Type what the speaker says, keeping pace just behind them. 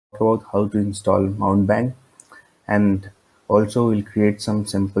about how to install Mountebank, and also we'll create some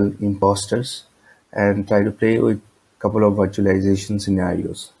simple imposters and try to play with a couple of virtualization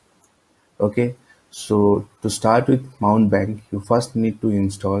scenarios. Okay, so to start with Mountebank, you first need to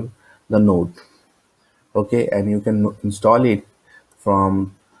install the node. Okay, and you can install it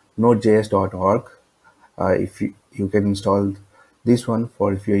from nodejs.org. If you can install this one,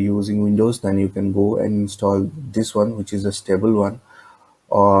 for if you're using Windows, then you can go and install this one, which is a stable one,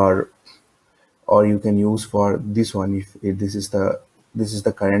 or you can use for this one if this is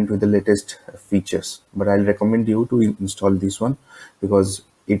the current with the latest features. But I'll recommend you to install this one because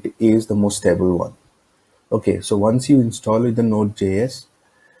it is the most stable one. Okay, so once you install with the Node.js,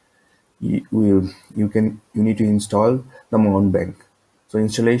 you need to install the Mountebank. So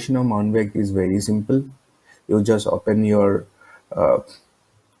installation of Mountebank is very simple. You just open your uh,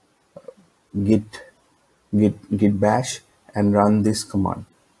 git git bash and run this command.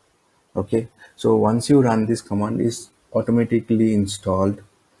 Okay, so once you run this command, is automatically installed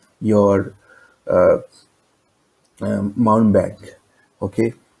your uh, Mountebank.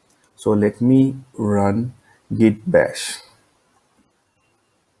 Okay, so let me run git bash.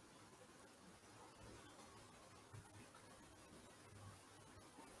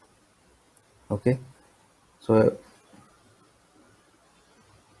 Okay, so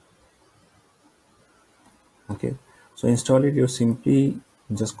okay, so install it. You simply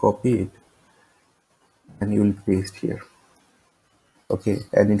just copy it and you will paste here. Okay,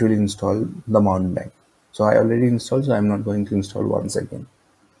 and it will install the Mountebank. So I already installed, so I'm not going to install once again.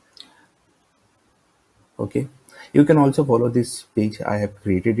 Okay, you can also follow this page. I have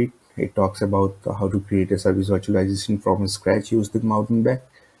created it. It talks about how to create a service virtualization from scratch using Mountebank.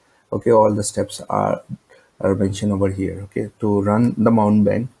 Okay, all the steps are mentioned over here. Okay, to run the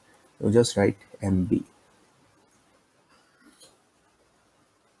Mountebank, you just write mb.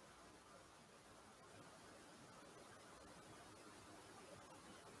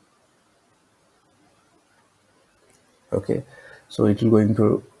 Okay, so it will going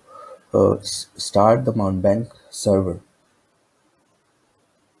to start the Mountebank server.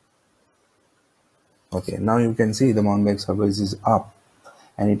 Okay, now you can see the Mountebank server is up,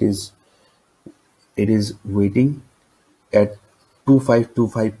 and it is waiting at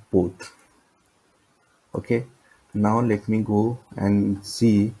 2525 port. Okay, now let me go and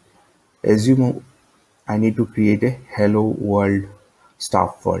see. Assume I need to create a hello world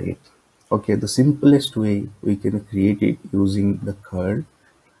stuff for it. Okay, the simplest way we can create it using the curl,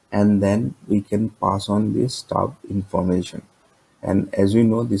 and then we can pass on this stub information, and as we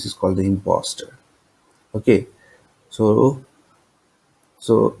know, this is called the imposter. Okay, so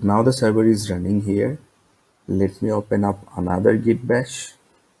now the server is running here. Let me open up another git bash.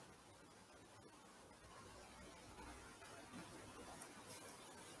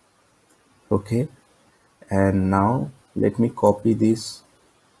 Okay, and now let me copy this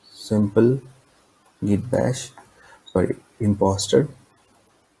simple git bash, sorry, imposter,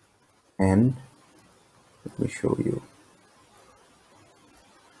 and let me show you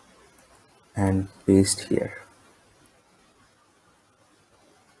and paste here.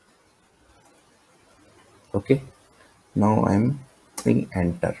 Okay, now I'm hitting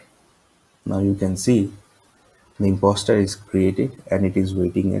enter. Now you can see the imposter is created and it is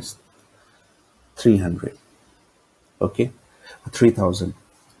waiting as 300. Okay, 3000.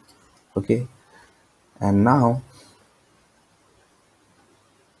 Okay, and now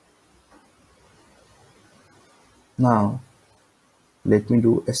let me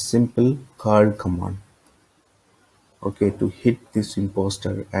do a simple curl command. Okay, to hit this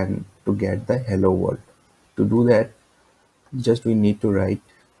imposter and to get the hello world. To do that, just we need to write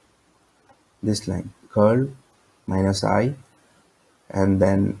this line curl -i and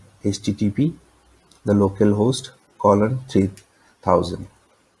then http the localhost colon 3000.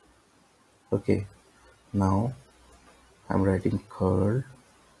 Okay, now I'm writing curl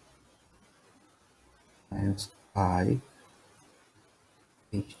 -i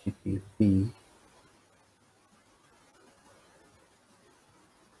http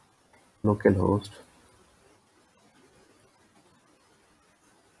localhost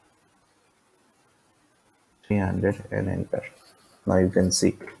 300 and enter. Now you can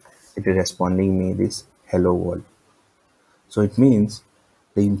see it is responding me this hello world. So it means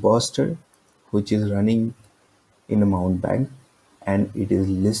the imposter which is running in a Mountebank and it is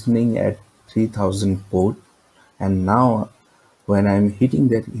listening at 3000 port, and now when I'm hitting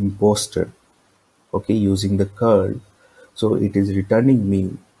that imposter, okay, using the curl, so it is returning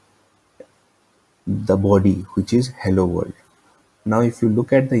me the body which is hello world. Now if you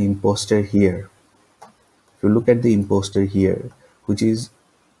look at the imposter here, which is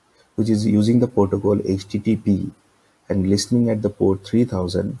which is using the protocol HTTP and listening at the port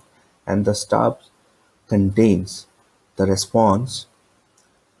 3000, and the stub contains the response.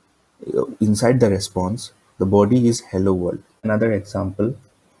 Inside the response, the body is hello world. Another example.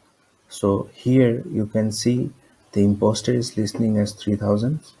 So here you can see the imposter is listening as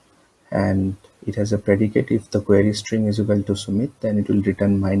 3000, and it has a predicate. If the query string is equal to Sumit, then it will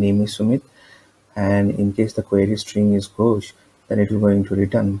return my name is Sumit, and in case the query string is Ghosh, then it will going to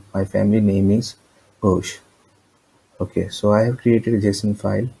return my family name is Ghosh. Okay, so I have created a JSON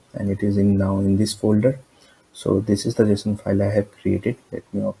file and it is in now in this folder. So this is the JSON file I have created. Let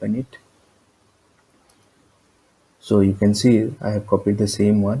me open it. So you can see I have copied the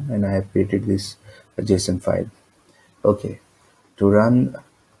same one and I have created this JSON file. Okay, to run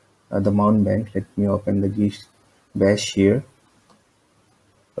the Mountebank, let me open the bash here.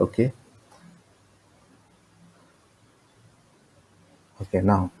 Okay,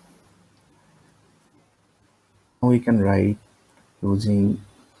 now we can write using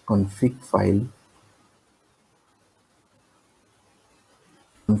config file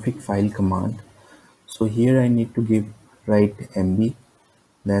command. So here I need to give write mb,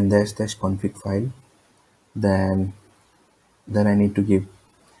 then dash config file, then I need to give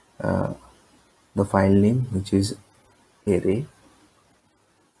the file name, which is array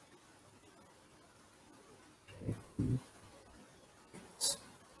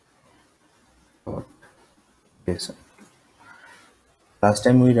JSON. Last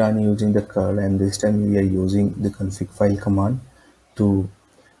time we ran using the curl, and this time we are using the config file command to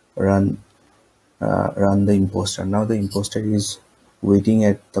run the imposter. Now the imposter is waiting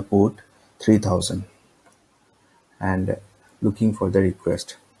at the port 3000 and looking for the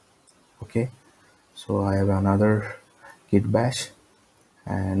request. Okay, so I have another git bash,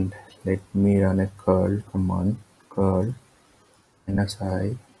 and let me run a curl command, curl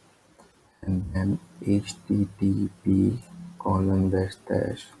 -i, and then http :/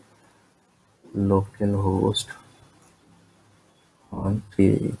 localhost on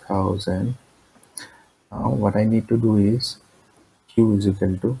 3000. Now what I need to do is q is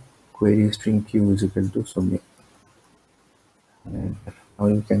equal to query string q is equal to Sumit. And now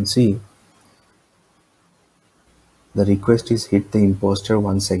you can see the request is hit the imposter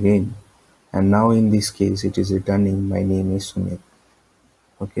once again, and now in this case it is returning my name is Sumit.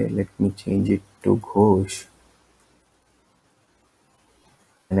 Okay, let me change it to Ghosh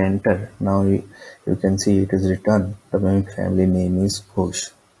and enter. Now you can see it is returned the family name is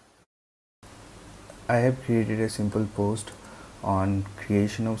Ghosh. I have created a simple post on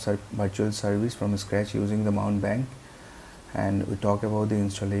creation of virtual service from scratch using the Mountebank, and we talk about the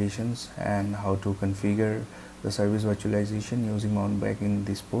installations and how to configure the service virtualization using Mountebank in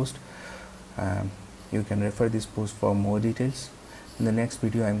this post. You can refer this post for more details. In the next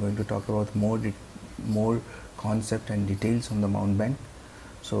video I am going to talk about more concept and details on the Mountebank,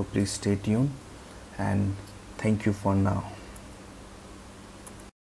 so please stay tuned, and thank you for now.